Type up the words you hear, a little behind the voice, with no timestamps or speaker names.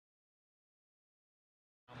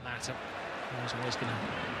Mata. He's always going to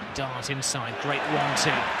dart inside. Great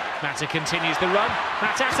 1-2. Mata continues the run.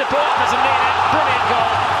 Mata support doesn't need it. Brilliant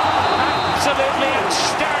goal. Absolutely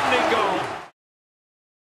outstanding goal.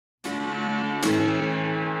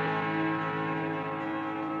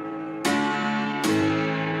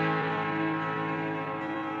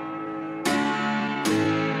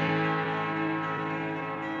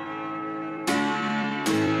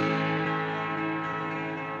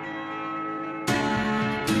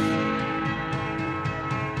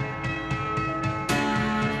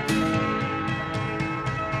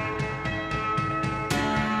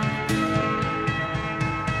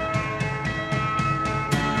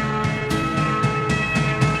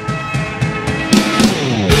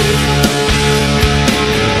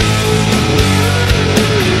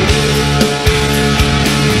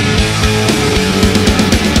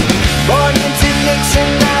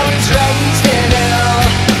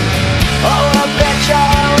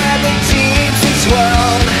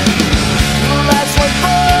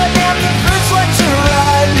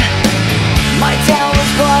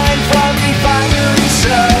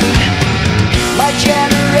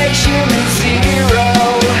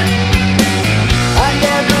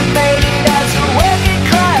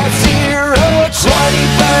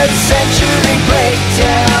 Century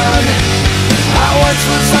breakdown. I once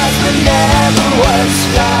was lost but never was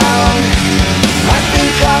found. I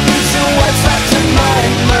think I'm losing what's left of my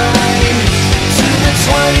mind to the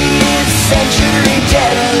 20th century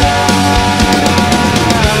deadline.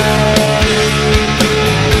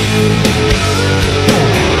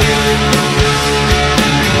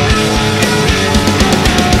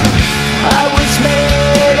 I was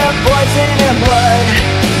made of poison and blood.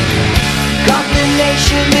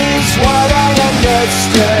 Combination is what I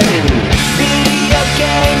understood. Video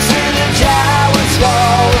games and the towers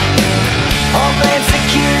fall. Homeland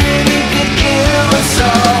security could kill us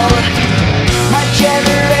all. My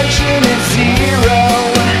generation is zero.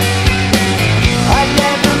 I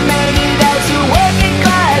never made it as a working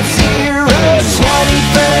class hero.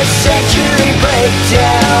 21st century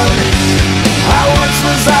breakdown. I once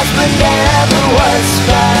was lost but never was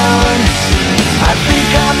found. I think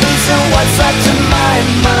I'm losing what's left of my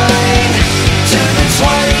mind to the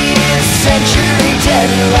 20th century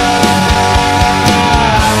deadline.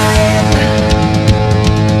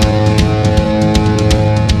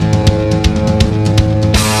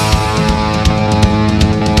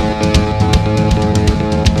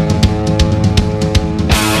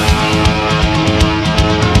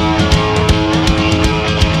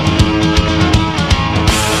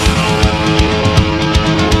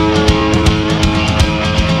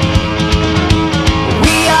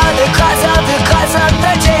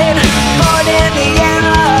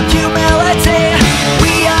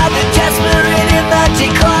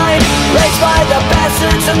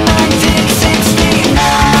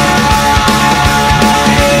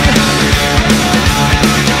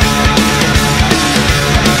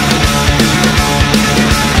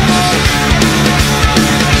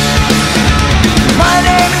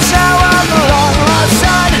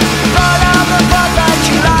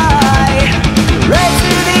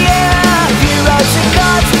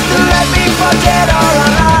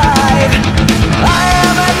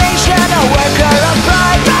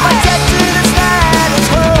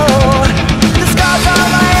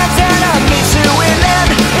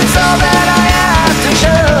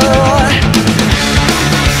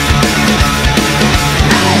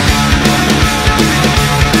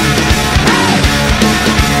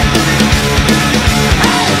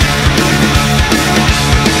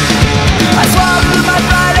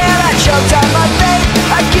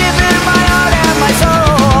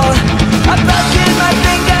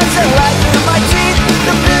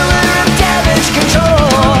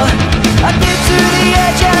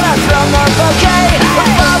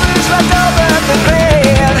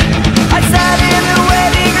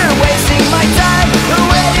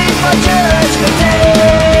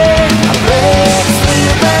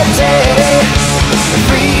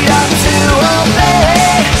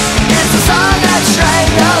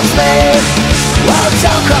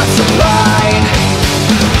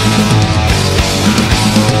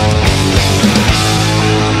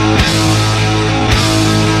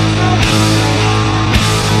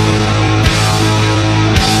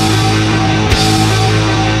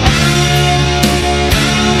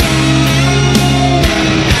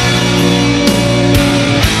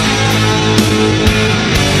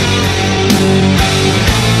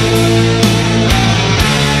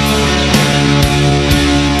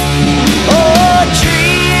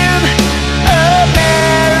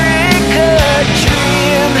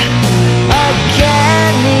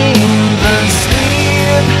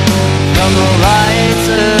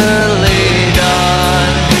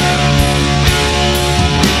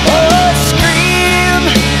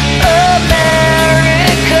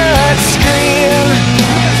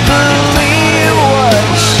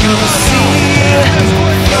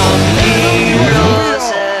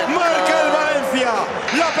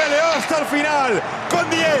 con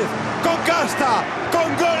 10, con casta,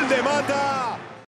 con gol